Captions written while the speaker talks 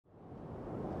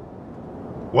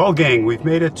Well, gang, we've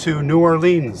made it to New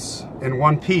Orleans in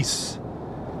one piece,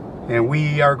 and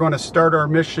we are going to start our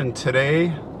mission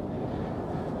today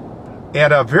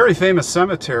at a very famous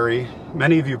cemetery.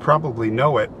 Many of you probably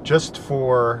know it, just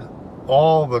for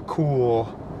all the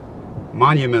cool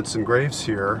monuments and graves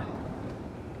here.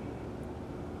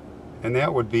 And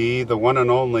that would be the one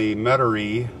and only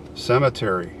Metairie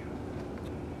Cemetery.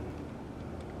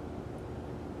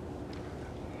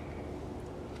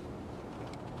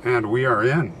 And we are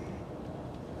in.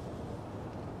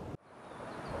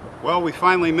 Well, we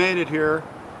finally made it here.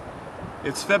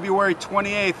 It's February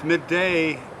 28th,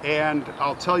 midday, and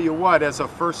I'll tell you what, as a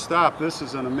first stop, this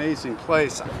is an amazing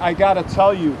place. I gotta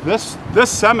tell you, this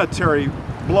cemetery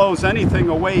blows anything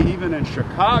away, even in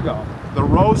Chicago. The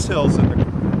Rose Hills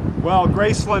and well,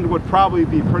 Graceland would probably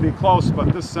be pretty close,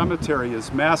 but this cemetery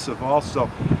is massive also.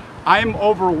 I'm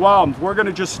overwhelmed. We're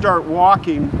gonna just start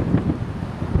walking.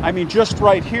 I mean, just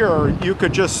right here, you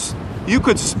could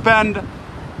spend,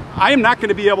 I am not going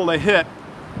to be able to hit,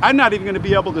 I'm not even going to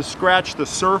be able to scratch the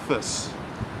surface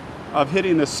of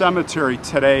hitting the cemetery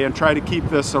today and try to keep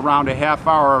this around a half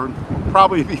hour,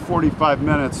 probably be 45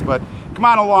 minutes, but come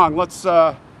on along,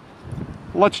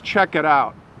 let's check it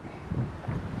out.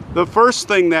 The first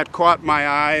thing that caught my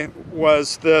eye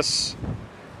was this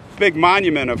big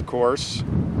monument, of course.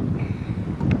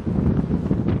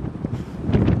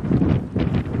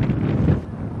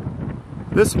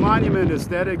 This monument is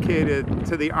dedicated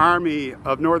to the Army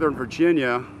of Northern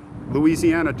Virginia,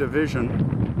 Louisiana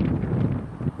Division.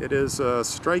 It is a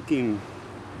striking,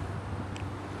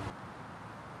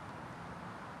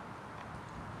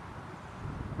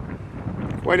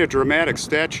 quite a dramatic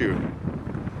statue.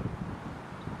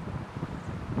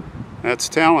 That's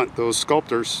talent, those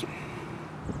sculptors.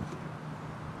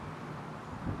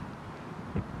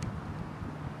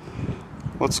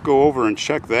 Let's go over and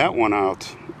check that one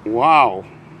out. Wow.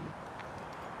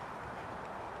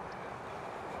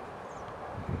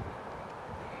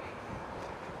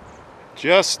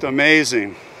 Just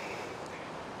amazing.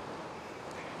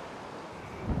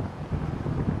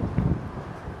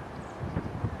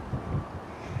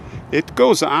 It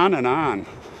goes on and on.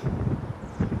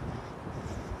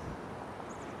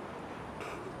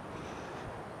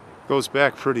 Goes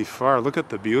back pretty far. Look at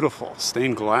the beautiful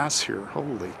stained glass here.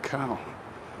 Holy cow.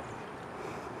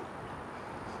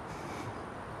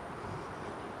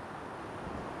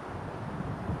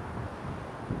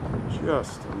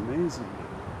 Just amazing.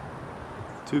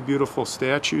 Two beautiful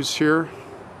statues here.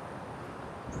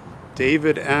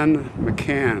 David N.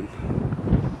 McCann.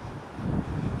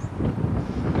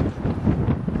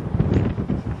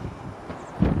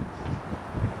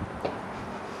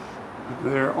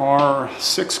 There are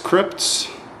 6 crypts,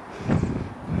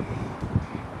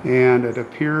 and it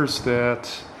appears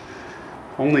that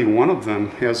only one of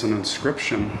them has an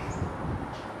inscription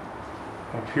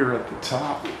up here at the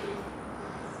top.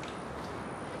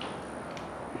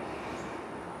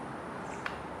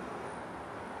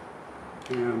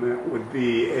 And that would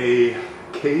be a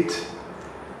Kate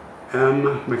M.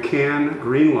 McCann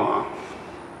Greenlaw.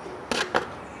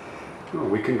 Oh,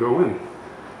 we can go in.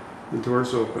 The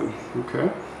door's open. Okay.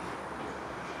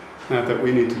 Not that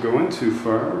we need to go in too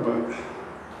far, but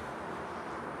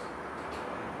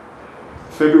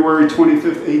February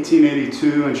 25th,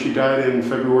 1882, and she died in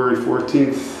February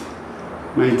 14th,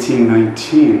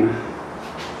 1919.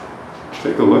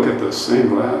 Take a look at this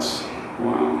stained glass.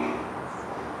 Wow.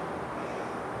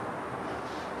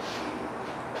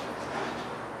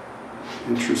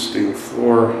 Interesting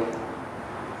floor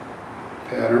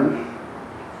pattern.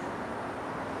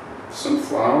 Some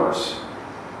flowers.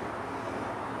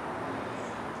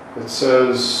 It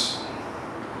says,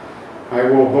 "I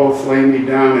will both lay me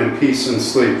down in peace and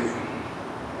sleep."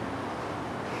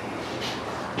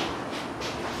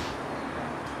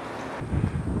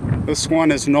 This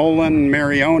one is Nolan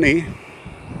Marioni.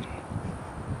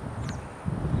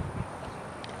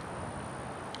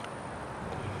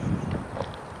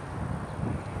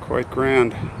 Quite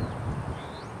grand.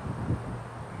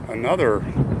 Another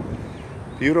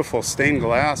beautiful stained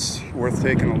glass worth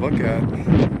taking a look at.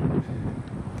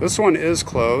 This one is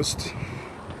closed.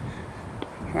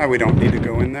 We don't need to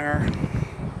go in there.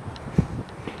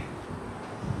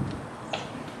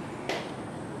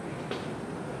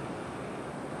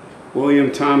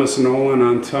 William Thomas Nolan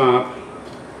on top.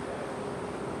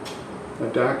 A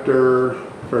Dr.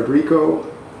 Federico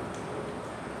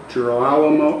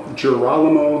Girolamo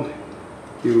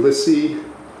Ulysses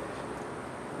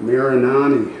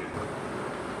Marinani.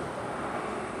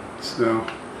 So,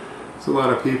 there's a lot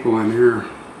of people in here.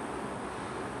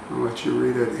 I'll let you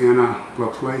read it. Anna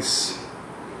Laplace.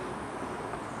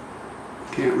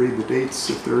 Can't read the dates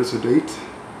if there is a date.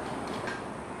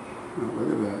 Oh,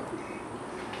 look at that.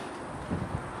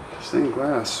 Stained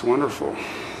glass, wonderful.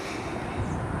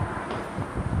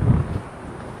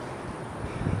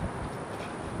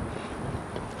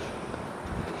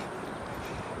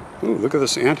 Ooh, look at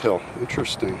this anthill.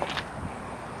 Interesting.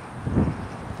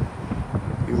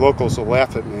 You locals will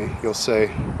laugh at me. You'll say,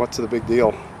 what's the big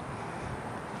deal?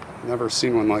 Never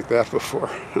seen one like that before.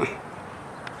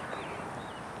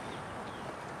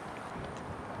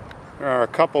 There are a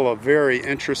couple of very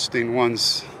interesting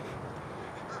ones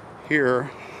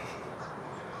here.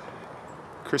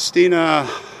 Christina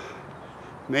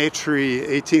Metairie,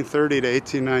 1830 to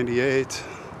 1898,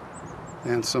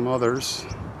 and some others.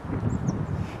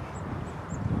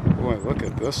 Boy, look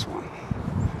at this one.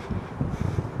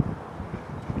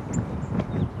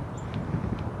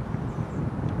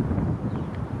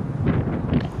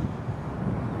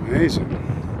 Amazing.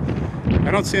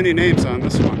 I don't see any names on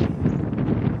this one.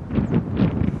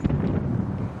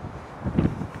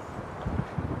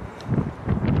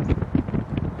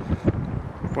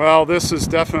 Well, this is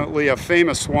definitely a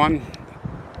famous one.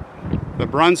 The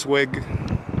Brunswick.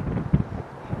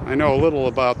 I know a little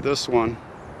about this one.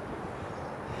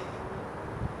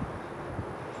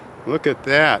 Look at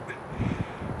that.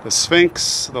 The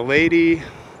Sphinx, the lady.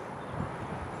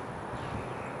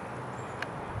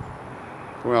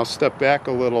 Well, I'll step back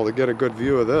a little to get a good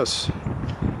view of this.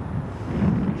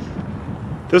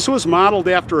 This was modeled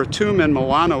after a tomb in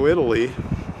Milano, Italy.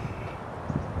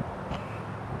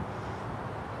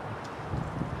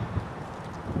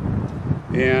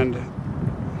 And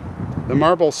the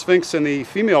marble Sphinx and the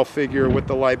female figure with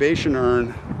the libation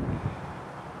urn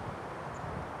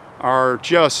are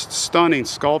just stunning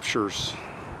sculptures.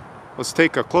 Let's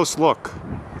take a close look.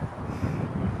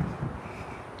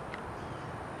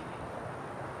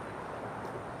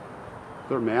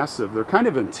 They're massive. They're kind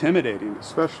of intimidating,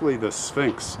 especially the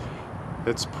Sphinx.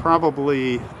 It's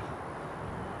probably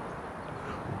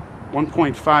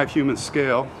 1.5 human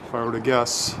scale, if I were to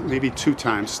guess. Maybe 2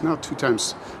 times. No, 2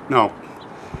 times. No.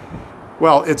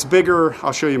 Well, it's bigger.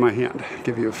 I'll show you my hand,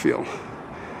 give you a feel.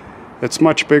 It's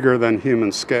much bigger than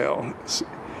human scale.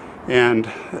 And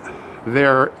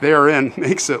therein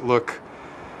makes it look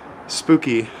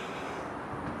spooky.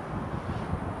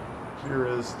 Here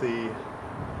is the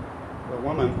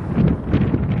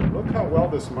woman. Look how well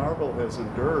this marble has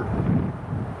endured.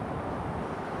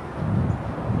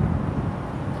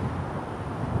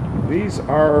 These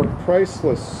are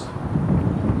priceless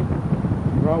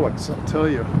relics, I'll tell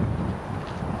you.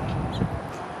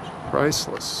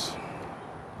 Priceless.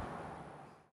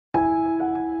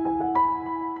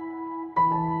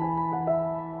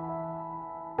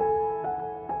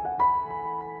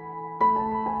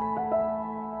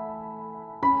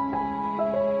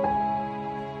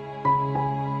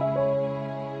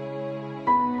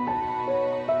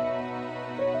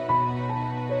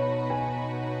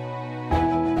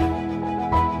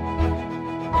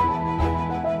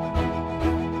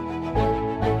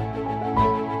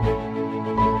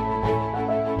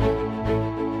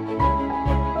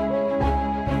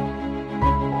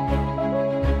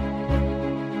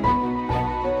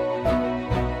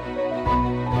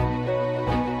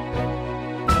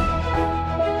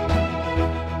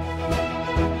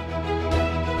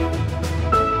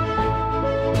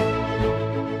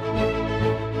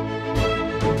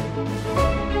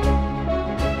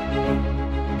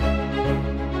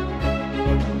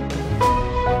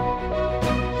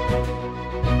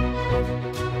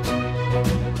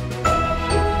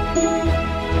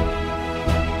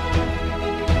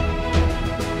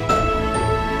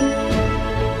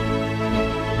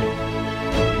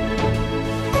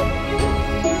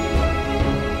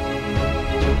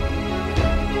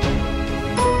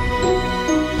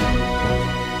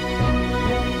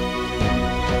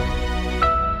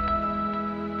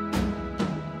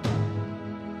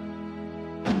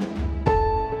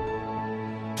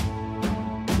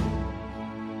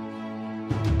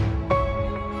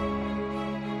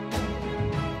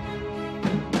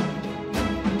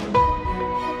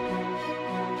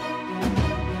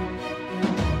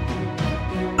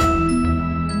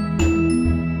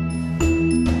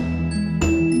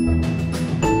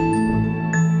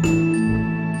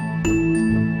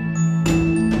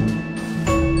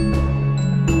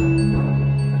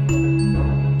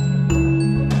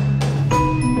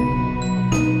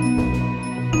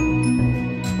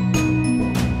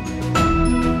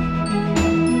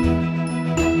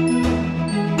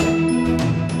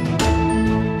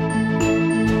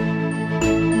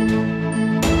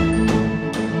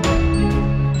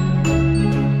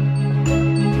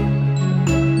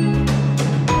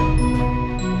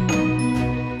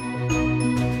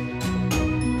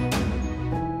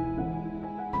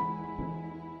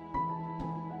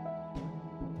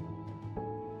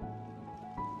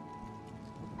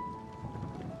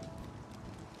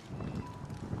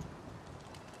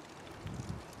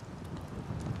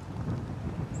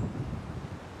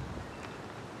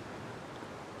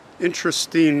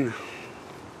 interesting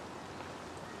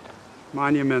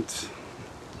monument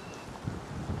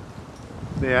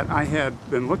that I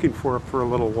had been looking for a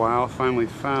little while, finally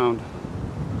found.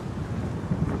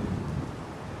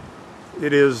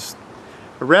 It is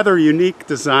a rather unique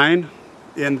design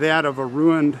in that of a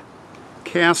ruined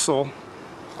castle,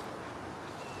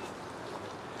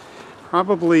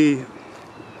 probably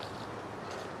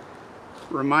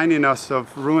reminding us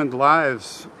of ruined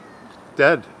lives,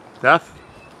 death.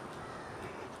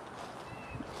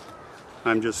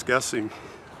 I'm just guessing.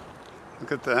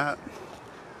 Look at that.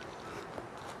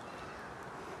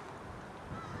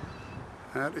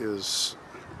 That is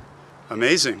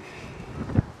amazing.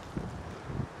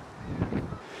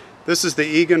 This is the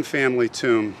Egan family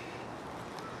tomb.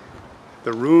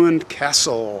 The ruined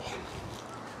castle.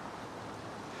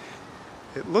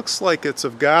 It looks like it's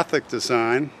of Gothic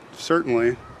design,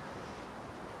 certainly.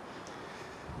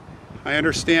 I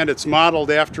understand it's modeled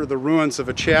after the ruins of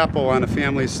a chapel on a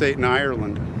family estate in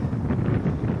Ireland.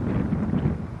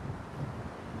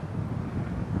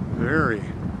 Very,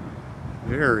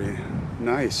 very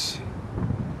nice.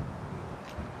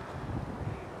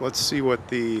 Let's see what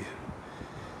the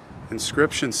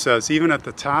inscription says. Even at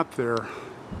the top there,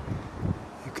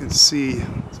 you can see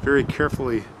it's very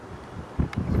carefully,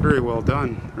 it's very well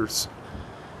done. There's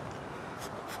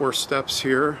 4 steps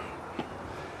here.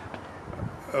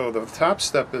 Oh, the top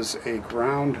step is a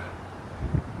ground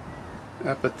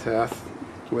epitaph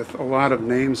with a lot of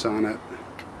names on it.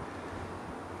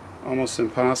 Almost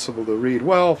impossible to read.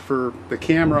 Well, for the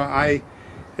camera,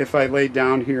 if I lay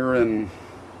down here and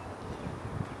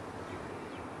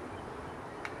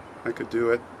I could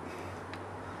do it,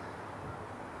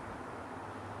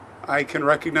 I can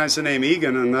recognize the name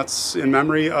Egan, and that's in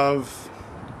memory of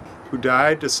who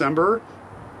died December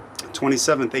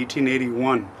 27th,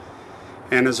 1881.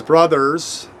 And his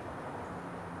brothers,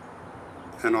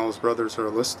 and all his brothers are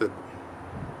listed.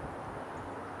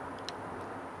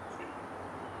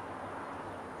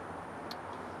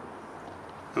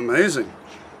 Amazing.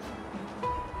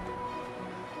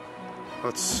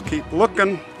 Let's keep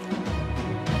looking.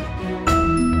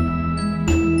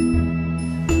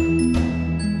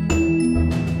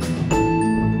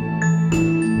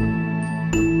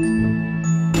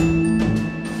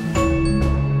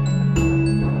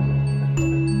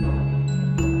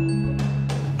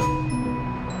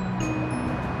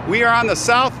 We are on the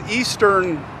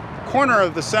southeastern corner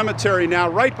of the cemetery now,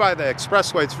 right by the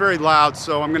expressway. It's very loud,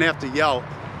 so I'm going to have to yell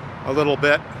a little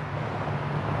bit.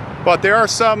 But there are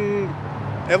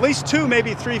at least 2,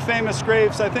 maybe 3 famous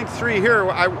graves. I think 3 here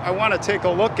I want to take a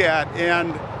look at.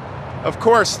 And of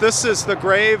course, this is the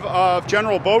grave of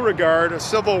General Beauregard, a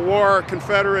Civil War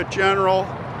Confederate general.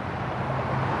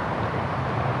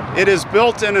 It is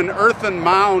built in an earthen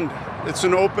mound. It's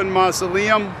an open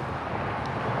mausoleum.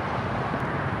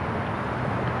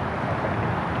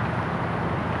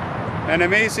 An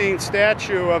amazing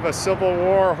statue of a Civil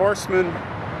War horseman.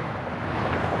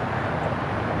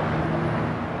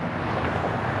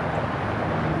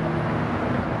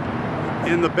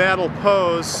 In the battle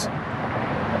pose.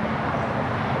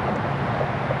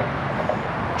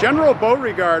 General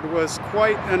Beauregard was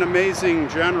quite an amazing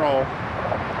general.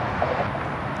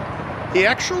 He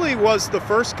actually was the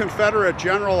first Confederate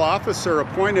general officer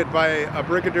appointed by a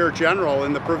brigadier general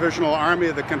in the Provisional Army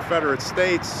of the Confederate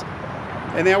States.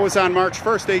 And that was on March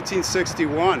 1st,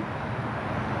 1861.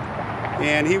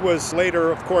 And he was later,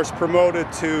 of course,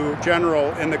 promoted to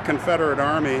general in the Confederate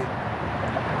Army.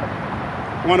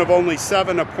 One of only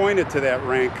 7 appointed to that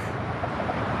rank.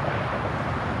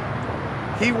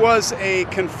 He was a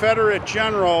Confederate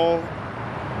general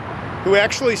who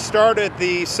actually started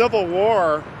the Civil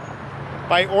War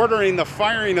by ordering the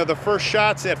firing of the first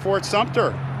shots at Fort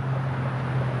Sumter.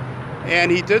 And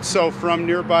he did so from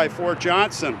nearby Fort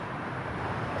Johnson.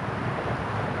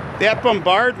 That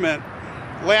bombardment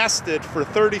lasted for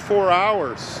 34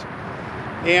 hours.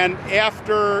 And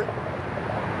after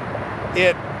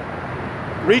it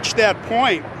reached that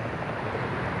point,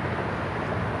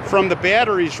 from the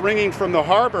batteries ringing from the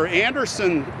harbor,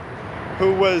 Anderson,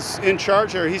 who was in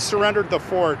charge there, he surrendered the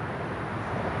fort.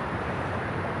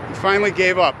 He finally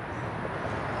gave up.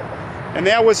 And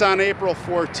that was on April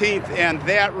 14th, and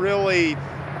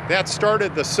that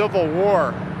started the Civil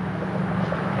War.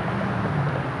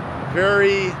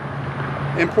 Very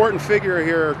important figure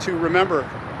here to remember,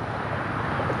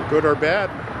 good or bad.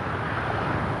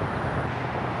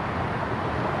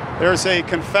 There's a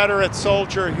Confederate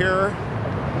soldier here.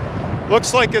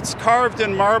 Looks like it's carved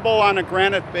in marble on a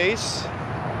granite base.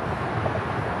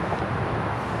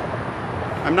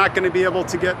 I'm not going to be able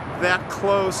to get that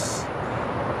close.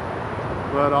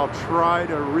 but I'll try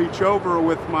to reach over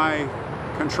with my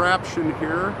contraption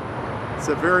here. It's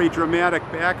a very dramatic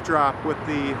backdrop with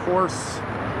the horse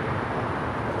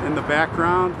in the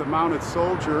background, the mounted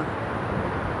soldier.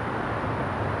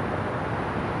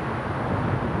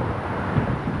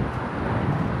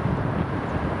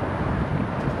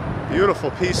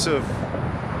 Beautiful piece of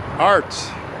art.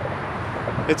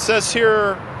 It says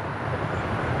here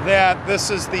that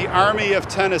this is the Army of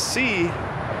Tennessee.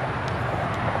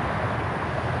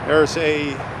 There's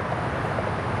the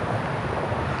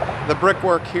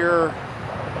brickwork here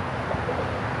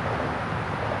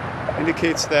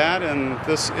indicates that, and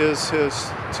this is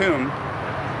his tomb.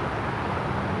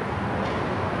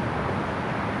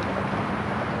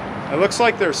 It looks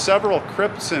like there's several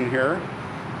crypts in here.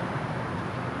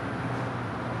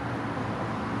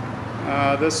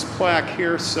 This plaque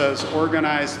here says,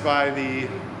 organized by the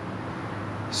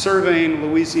Surveying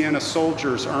Louisiana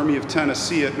Soldiers, Army of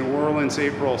Tennessee at New Orleans,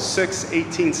 April 6,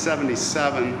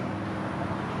 1877.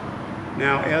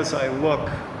 Now, as I look,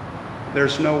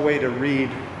 there's no way to read.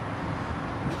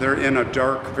 They're in a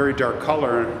dark, very dark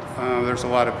color. There's a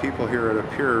lot of people here, it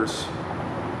appears.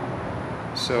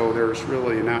 So there's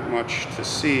really not much to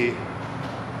see.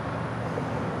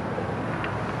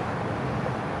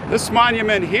 This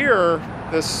monument here,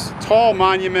 this tall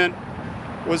monument,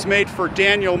 was made for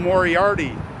Daniel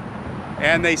Moriarty.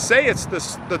 And they say it's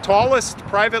the tallest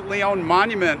privately owned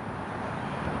monument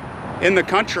in the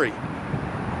country.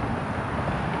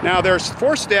 Now there's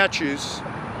 4 statues,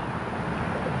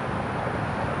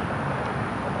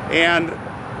 and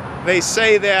they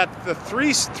say that the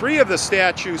three of the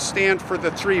statues stand for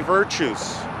the 3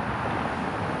 virtues,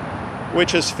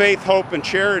 which is faith, hope, and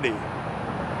charity.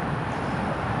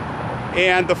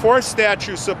 And the 4th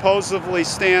statue supposedly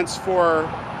stands for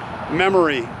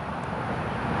memory.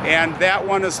 And that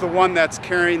one is the one that's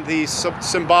carrying the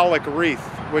symbolic wreath,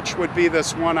 which would be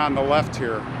this one on the left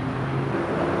here.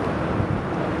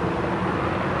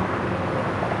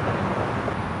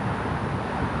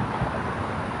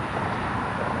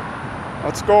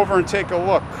 Let's go over and take a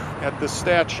look at this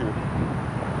statue.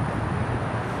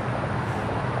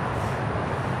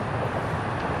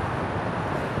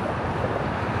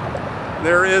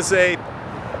 There is a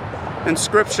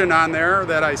inscription on there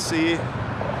that I see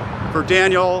for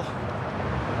Daniel.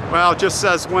 Well, it just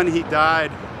says when he died.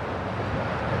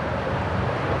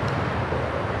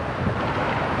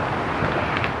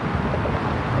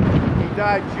 He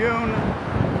died June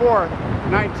 4th,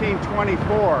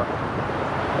 1924.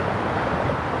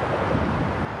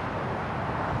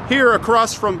 Here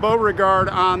across from Beauregard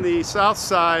on the south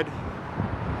side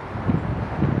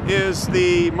is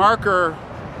the marker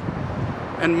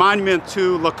and monument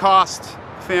to Lacoste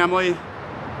family.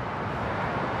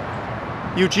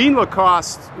 Eugene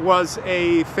Lacoste was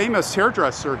a famous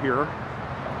hairdresser here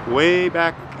way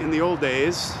back in the old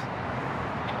days,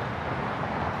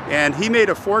 and he made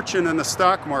a fortune in the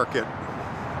stock market,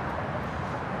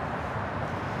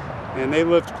 and they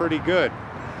lived pretty good.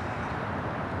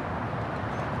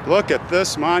 Look at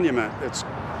this monument. It's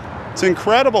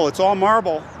incredible. It's all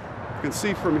marble. You can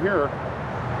see from here.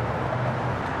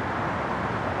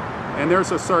 And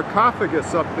there's a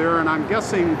sarcophagus up there, and I'm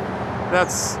guessing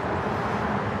that's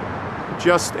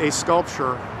just a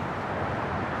sculpture.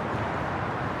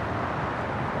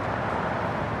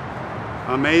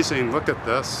 Amazing. Look at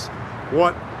this.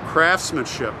 What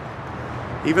craftsmanship.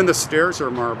 Even the stairs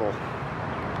are marble.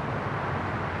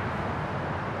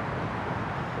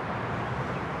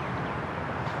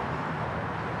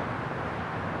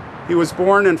 He was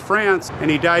born in France, and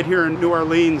he died here in New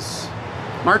Orleans,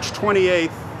 March 28th,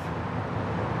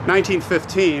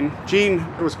 1915.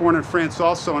 Jean was born in France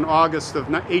also in August of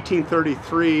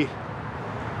 1833,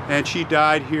 and she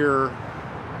died here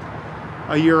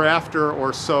a year after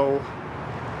or so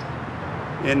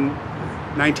in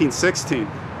 1916.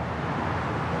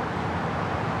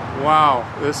 Wow,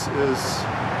 this is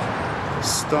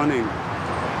stunning.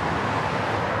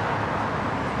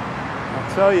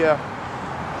 I'll tell you,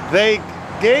 they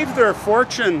gave their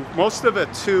fortune, most of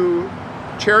it, to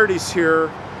charities here,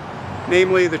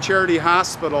 namely the Charity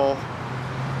Hospital.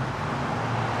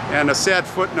 And a sad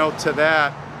footnote to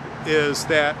that is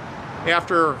that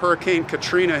after Hurricane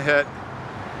Katrina hit,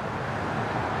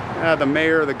 the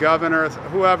mayor, the governor,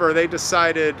 whoever, they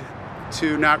decided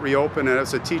to not reopen it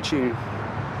as a teaching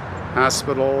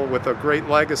hospital with a great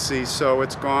legacy. So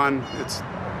it's gone. It's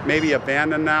maybe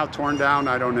abandoned now, torn down,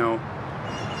 I don't know.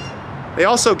 They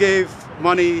also gave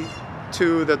money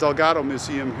to the Delgado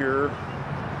Museum here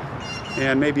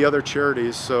and maybe other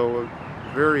charities, so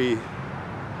very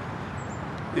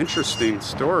interesting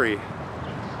story.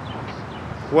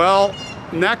 Well,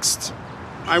 next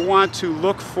I want to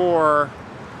look for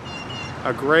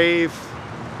a grave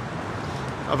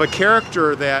of a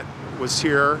character that was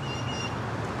here,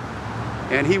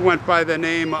 and he went by the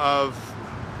name of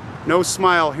No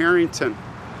Smile Harrington.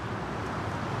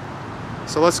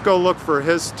 So let's go look for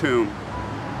his tomb.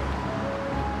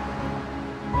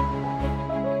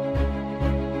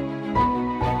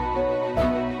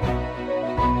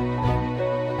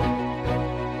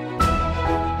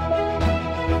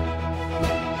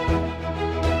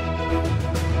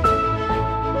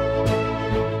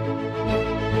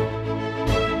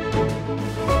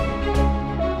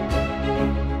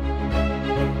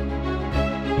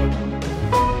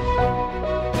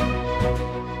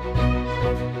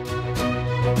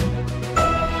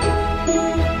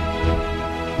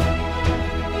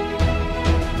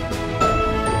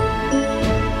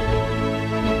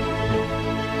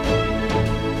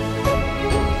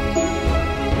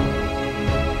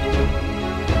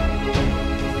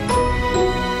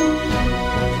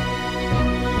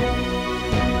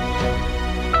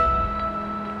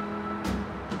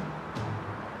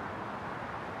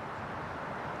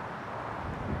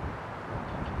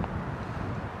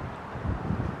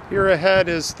 Here ahead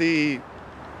is the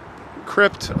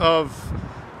crypt of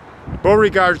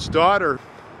Beauregard's daughter.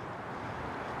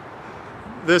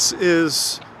 This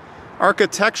is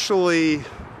architecturally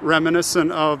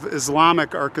reminiscent of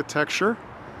Islamic architecture.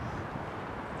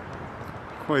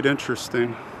 Quite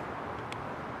interesting.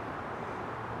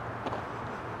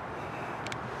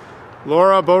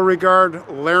 Laura Beauregard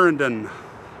Clarendon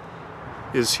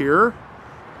is here.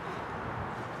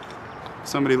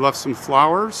 Somebody left some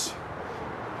flowers.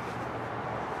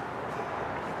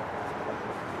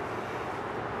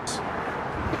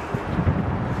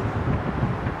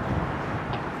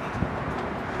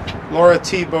 Laura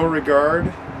T.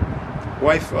 Beauregard,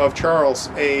 wife of Charles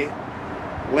A.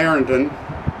 Clarendon,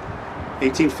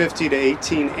 1850 to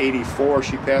 1884.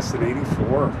 She passed in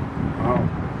 84. Wow.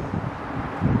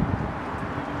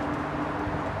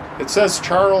 It says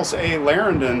Charles A.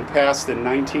 Clarendon passed in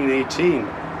 1918.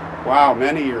 Wow,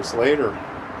 many years later.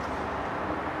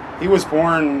 He was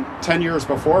born 10 years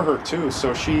before her too,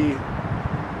 so she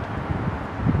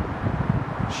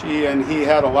and he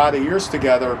had a lot of years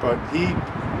together, but he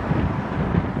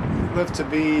lived to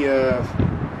be,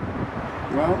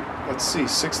 well, let's see,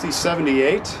 60,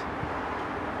 78,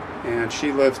 and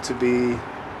she lived to be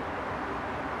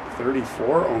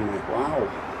 34 only. Wow.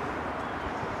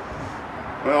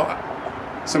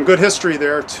 Well, some good history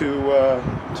there to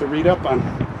read up on.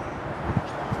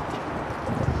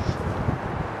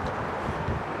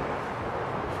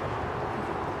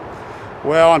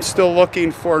 Well, I'm still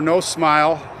looking for No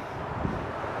Smile.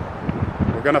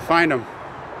 We're gonna find him.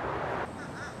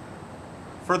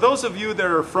 For those of you that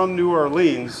are from New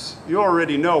Orleans, you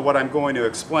already know what I'm going to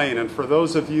explain. And for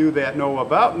those of you that know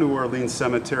about New Orleans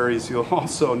cemeteries, you'll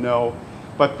also know.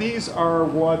 But these are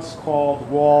what's called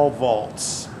wall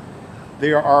vaults.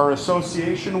 There are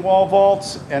association wall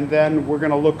vaults, and then we're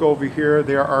going to look over here,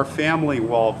 there are family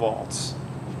wall vaults.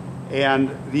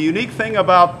 And the unique thing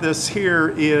about this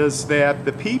here is that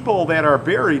the people that are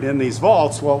buried in these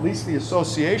vaults, well, at least the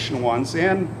association ones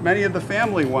and many of the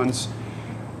family ones,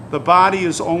 the body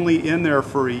is only in there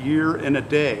for a year and a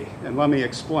day. And let me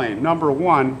explain. Number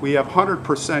one, we have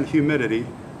 100% humidity.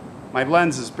 My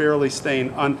lens is barely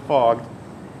staying unfogged.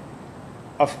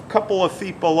 A couple of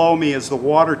feet below me is the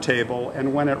water table,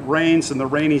 and when it rains in the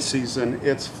rainy season,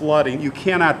 it's flooding. You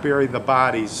cannot bury the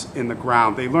bodies in the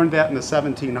ground. They learned that in the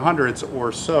 1700s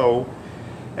or so,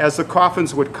 as the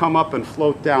coffins would come up and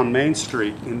float down Main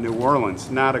Street in New Orleans.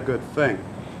 Not a good thing.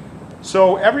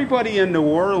 So everybody in New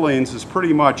Orleans is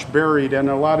pretty much buried in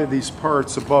a lot of these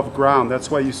parts above ground.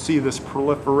 That's why you see this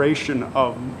proliferation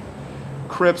of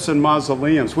crypts and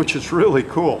mausoleums, which is really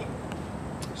cool.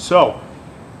 So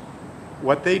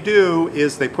what they do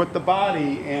is they put the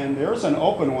body, and there's an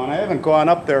open one. I haven't gone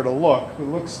up there to look.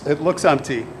 It looks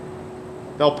empty.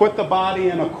 They'll put the body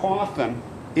in a coffin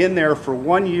in there for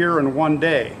 1 year and 1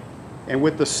 day. And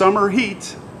with the summer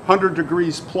heat, 100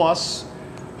 degrees plus,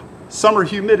 summer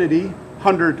humidity,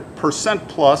 100%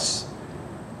 plus,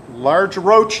 large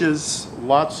roaches,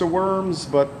 lots of worms,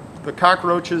 but the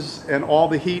cockroaches and all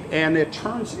the heat, and it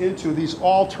turns into, these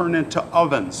all turn into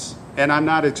ovens, and I'm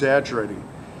not exaggerating.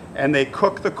 And they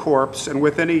cook the corpse, and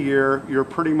within a year, you're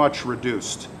pretty much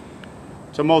reduced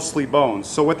to mostly bones.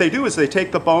 So what they do is they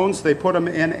take the bones, they put them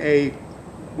in a,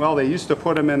 well, they used to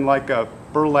put them in like a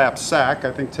burlap sack.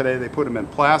 I think today they put them in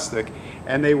plastic,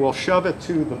 and they will shove it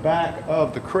to the back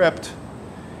of the crypt,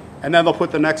 and then they'll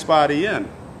put the next body in.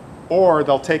 or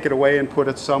they'll take it away and put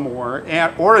it somewhere.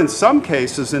 And, or in some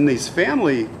cases, in these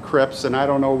family crypts, and I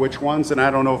don't know which ones, and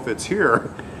I don't know if it's here,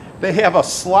 they have a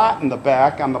slot in the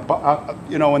back on the,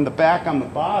 in the back on the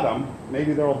bottom.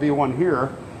 Maybe there'll be one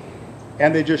here,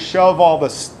 and they just shove all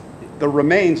the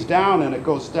remains down, and it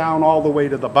goes down all the way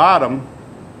to the bottom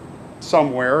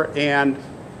somewhere, and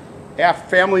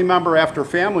family member after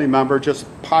family member just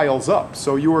piles up.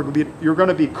 So you're going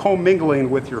to be commingling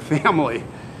with your family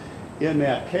in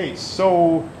that case.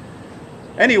 So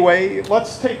anyway,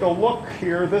 let's take a look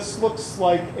here. This looks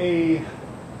like a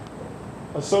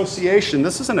association.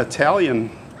 This is an Italian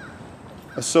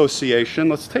association.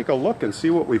 Let's take a look and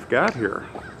see what we've got here.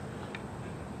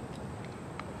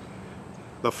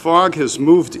 The fog has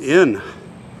moved in,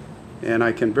 and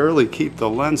I can barely keep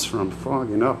the lens from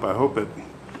fogging up. I hope it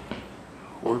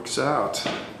works out.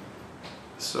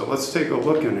 So let's take a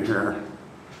look in here.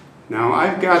 Now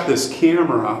I've got this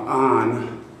camera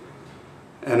on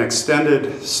an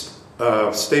extended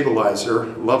stabilizer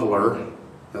leveler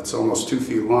that's almost 2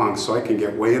 feet long, so I can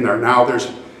get way in there. Now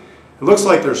it looks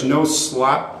like there's no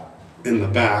slot in the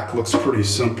back. Looks pretty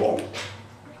simple,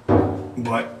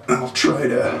 but I'll try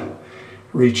to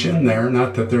reach in there.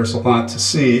 Not that there's a lot to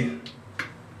see.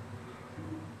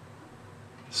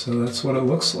 So that's what it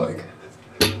looks like.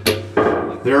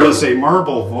 There is a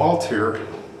marble vault here,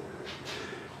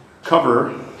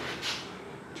 cover,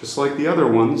 just like the other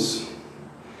ones,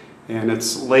 and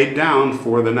it's laid down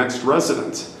for the next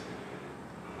resident.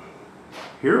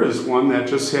 Here is one that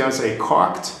just has a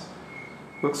caulked,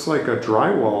 looks like a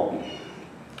drywall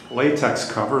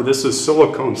latex cover. This is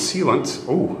silicone sealant.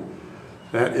 Oh,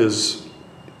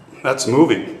 that's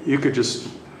moving. You could just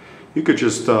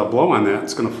blow on that.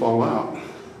 It's going to fall out.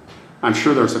 I'm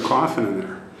sure there's a coffin in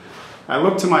there. I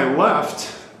look to my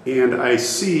left and I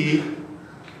see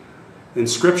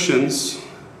inscriptions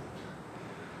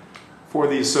for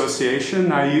the association.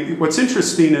 Now, what's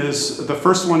interesting is the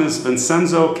first one is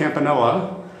Vincenzo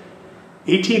Campanella,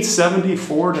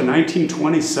 1874 to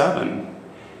 1927.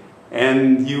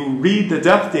 And you read the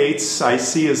death dates I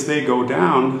see as they go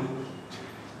down.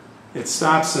 It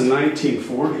stops in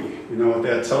 1940. You know what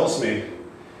that tells me?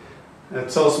 That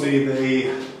tells me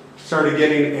they started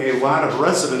getting a lot of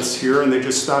residents here, and they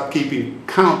just stopped keeping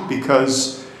count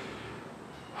because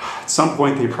at some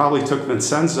point they probably took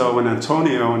Vincenzo and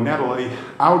Antonio and Natalia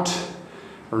out,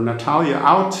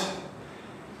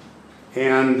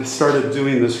 and started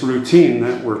doing this routine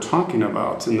that we're talking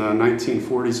about in the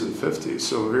 1940s and 50s.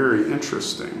 So very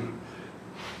interesting.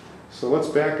 So let's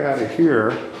back out of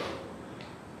here.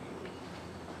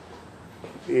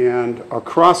 And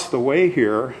across the way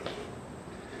here,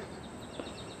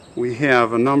 we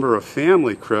have a number of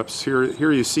family crypts.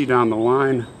 Here you see down the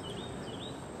line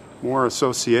more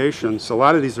associations. A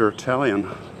lot of these are Italian.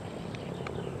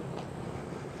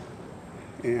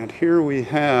 And here we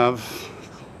have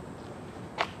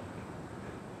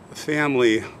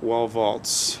family wall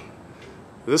vaults.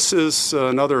 This is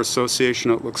another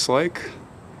association, it looks like.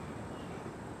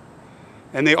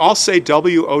 And they all say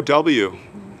WOW.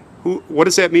 What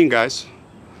does that mean, guys?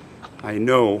 I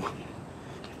know.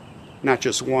 Not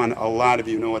just one, a lot of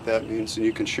you know what that means, and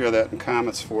you can share that in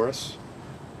comments for us.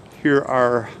 Here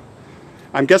are,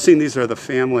 I'm guessing these are the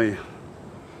family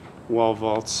wall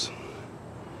vaults.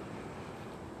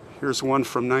 Here's one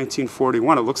from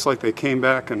 1941. It looks like they came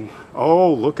back and,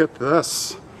 oh, look at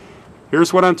this.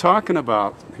 Here's what I'm talking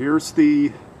about. Here's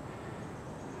the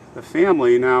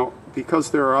family. Now,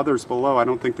 because there are others below, I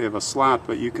don't think they have a slot,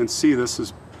 but you can see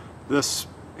this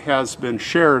has been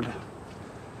shared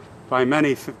by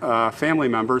many family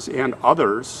members and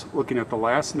others, looking at the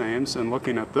last names and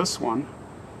looking at this one.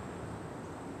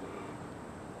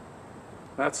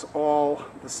 That's all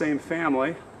the same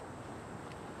family.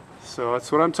 So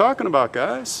that's what I'm talking about,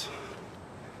 guys.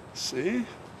 See?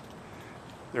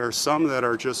 There are some that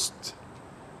are just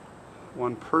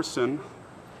one person,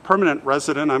 permanent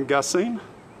resident, I'm guessing.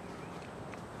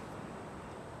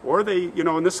 Or they,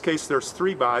 in this case, there's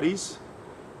 3 bodies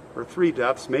or 3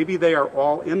 deaths. Maybe they are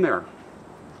all in there.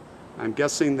 I'm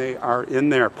guessing they are in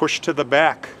there, pushed to the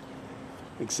back,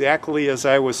 exactly as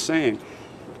I was saying.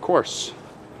 Of course.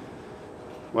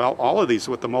 Well, all of these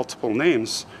with the multiple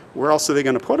names, where else are they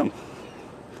going to put them?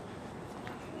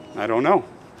 I don't know.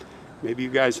 Maybe you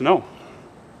guys know.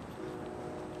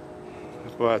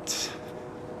 But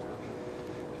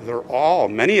they're all,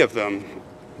 many of them,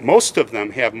 most of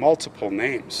them have multiple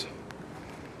names.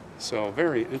 So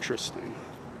very interesting.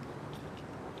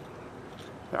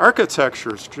 The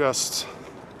architecture is just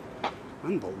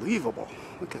unbelievable.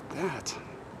 Look at that.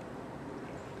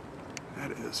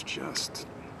 That is just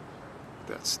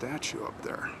that statue up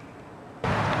there.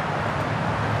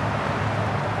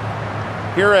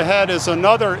 Here ahead is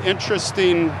another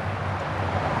interesting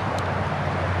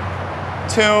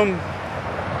tomb.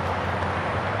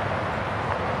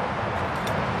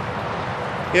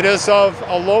 It is of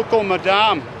a local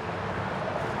madame,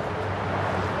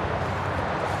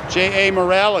 J.A.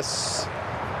 Morales.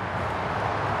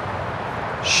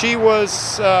 She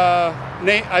was,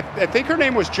 I think her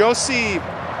name was Josie,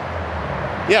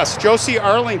 yes, Josie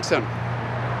Arlington.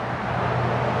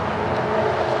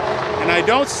 And I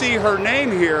don't see her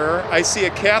name here. I see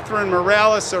a Catherine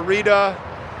Morales, a Rita,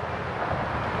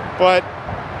 but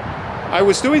I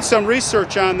was doing some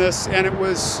research on this and it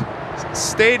was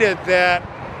stated that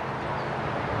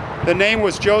the name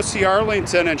was Josie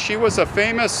Arlington, and she was a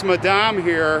famous madame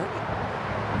here,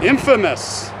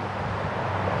 infamous,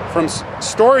 from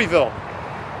Storyville.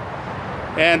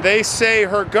 And they say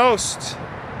her ghost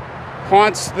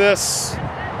haunts this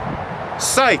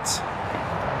site.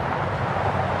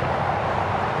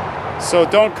 So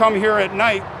don't come here at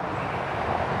night.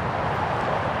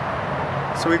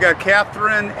 So we got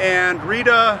Catherine and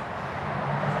Rita,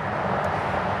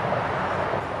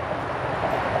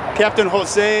 Captain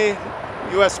Jose,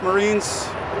 U.S. Marines.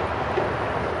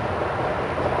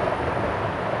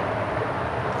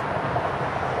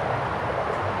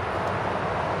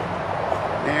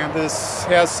 And this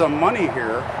has some money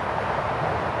here.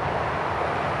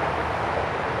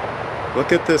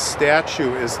 Look at this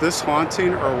statue. Is this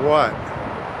haunting or what?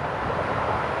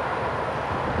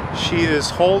 She is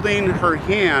holding her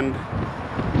hand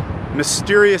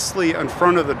mysteriously in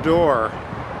front of the door.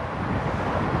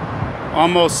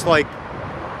 Almost like,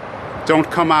 don't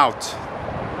come out.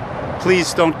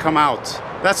 Please don't come out.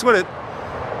 That's what it,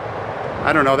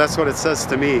 I don't know, that's what it says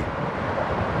to me.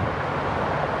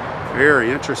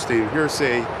 Very interesting. Here's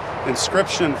a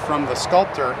inscription from the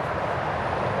sculptor,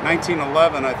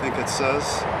 1911, I think it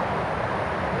says.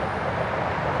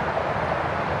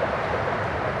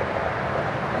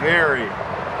 Very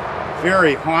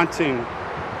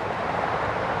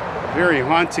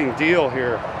haunting deal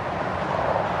here.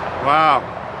 Wow.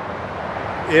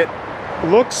 It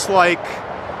looks like,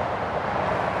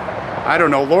 I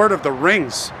don't know, Lord of the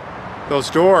Rings.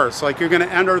 Those doors, like you're going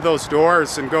to enter those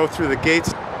doors and go through the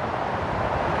gates.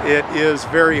 It is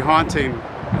very haunting.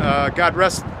 God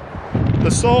rest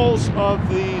the souls of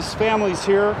these families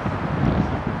here.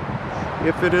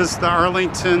 If it is the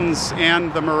Arlingtons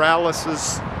and the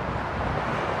Moraleses,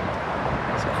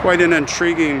 it's quite an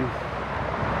intriguing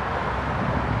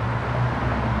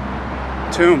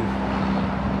tomb.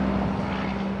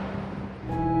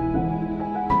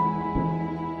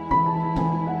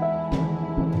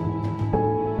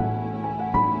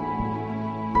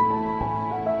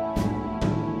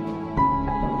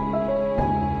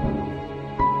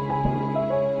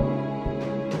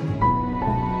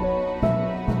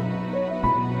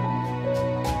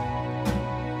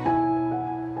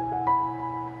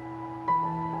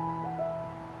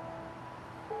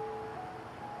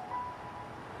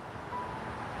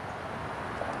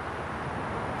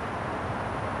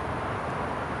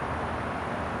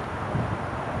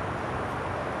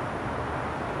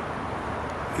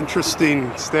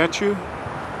 Interesting statue.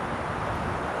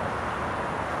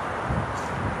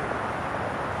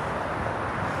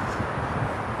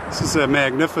 This is a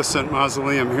magnificent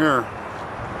mausoleum here.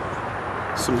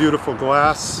 Some beautiful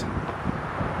glass.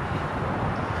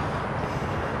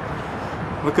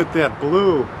 Look at that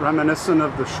blue, reminiscent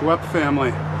of the Schwepp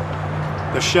family.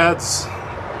 The sheds.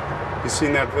 You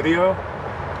seen that video?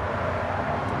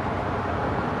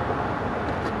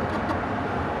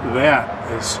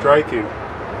 That is striking.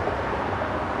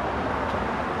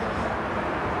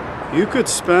 You could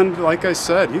spend, like I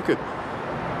said, you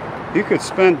could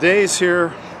spend days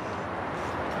here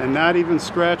and not even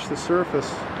scratch the surface.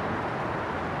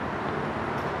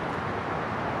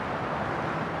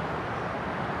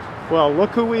 Well,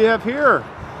 look who we have here.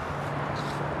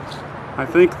 I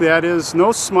think that is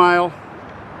No Smile.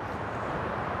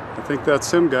 I think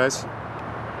that's him, guys.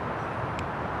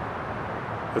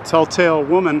 The Telltale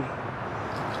Woman.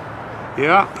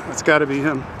 Yeah, it's got to be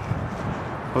him.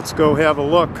 Let's go have a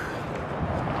look.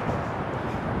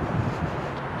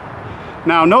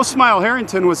 Now, No Smile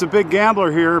Harrington was a big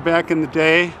gambler here back in the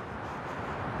day.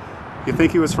 You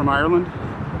think he was from Ireland?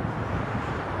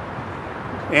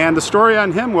 And the story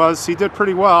on him was he did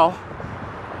pretty well,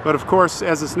 but of course,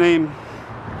 as his name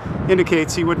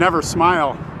indicates, he would never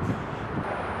smile.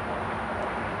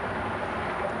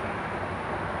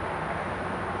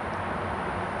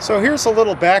 So here's a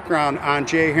little background on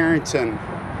J. Harrington.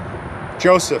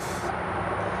 Joseph.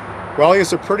 Well, he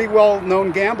was a pretty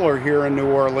well-known gambler here in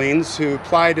New Orleans who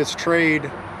plied his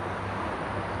trade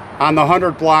on the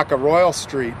 100 block of Royal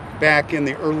Street back in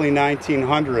the early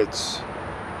 1900s.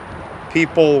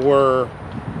 People were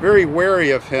very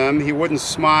wary of him. He wouldn't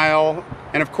smile.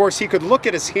 And of course, he could look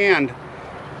at his hand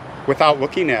without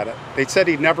looking at it. They said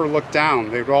he'd never look down.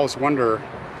 They would always wonder,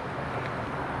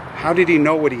 how did he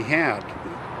know what he had?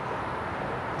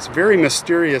 It's a very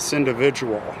mysterious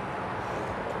individual.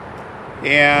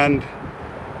 And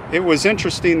it was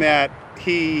interesting that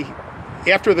he,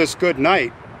 after this good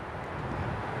night,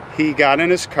 he got in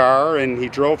his car and he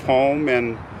drove home,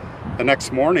 and the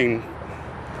next morning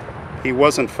he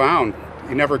wasn't found.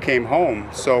 He never came home.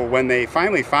 So when they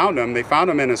finally found him, they found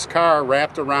him in his car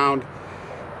wrapped around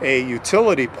a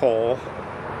utility pole,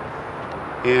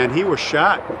 and he was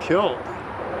shot and killed.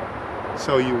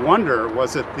 So you wonder,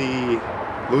 was it the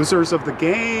losers of the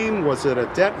game? Was it a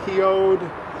debt he owed?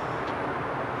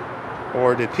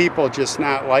 Or did people just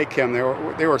not like him?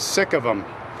 They were sick of him.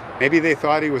 Maybe they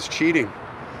thought he was cheating.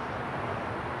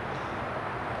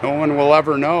 No one will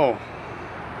ever know.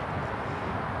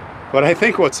 But I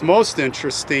think what's most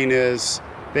interesting is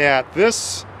that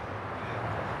this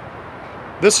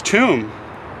tomb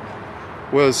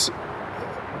was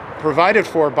provided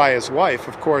for by his wife.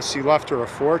 Of course, he left her a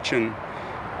fortune,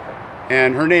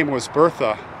 and her name was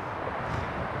Bertha.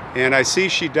 And I see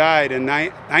she died in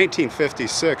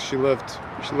 1956. She lived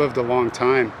a long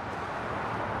time.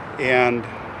 And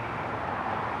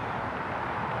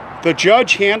the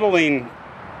judge handling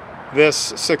this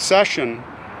succession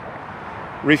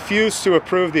refused to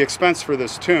approve the expense for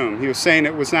this tomb. He was saying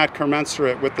it was not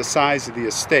commensurate with the size of the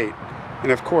estate.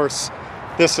 And of course,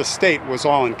 this estate was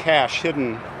all in cash,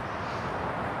 hidden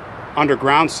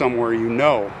underground somewhere, you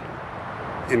know,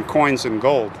 in coins and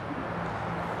gold.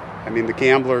 I mean, the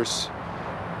gamblers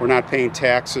were not paying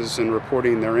taxes and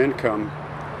reporting their income.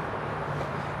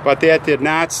 But that did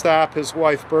not stop his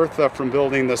wife Bertha from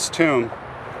building this tomb.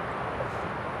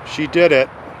 She did it,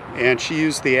 and she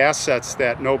used the assets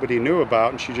that nobody knew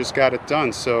about, and she just got it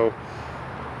done. So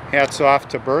hats off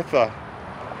to Bertha.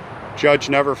 Judge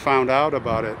never found out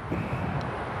about it.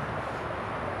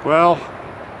 Well,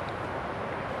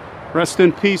 rest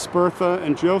in peace, Bertha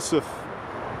and Joseph.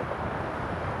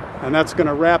 And that's going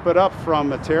to wrap it up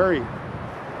from Metairie.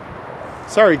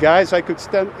 Sorry guys, I could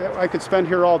spend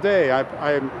here all day.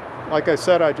 Like I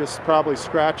said, I just probably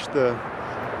scratched the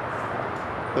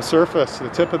surface, the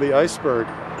tip of the iceberg.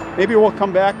 Maybe we'll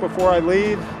come back before I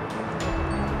leave,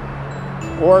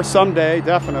 or someday,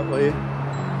 definitely.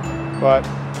 But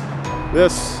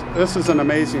this is an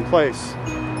amazing place.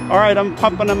 All right, I'm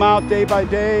pumping them out day by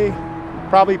day,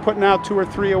 probably putting out 2 or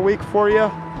 3 a week for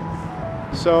you.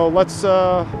 So let's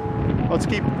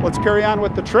carry on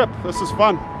with the trip. This is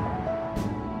fun.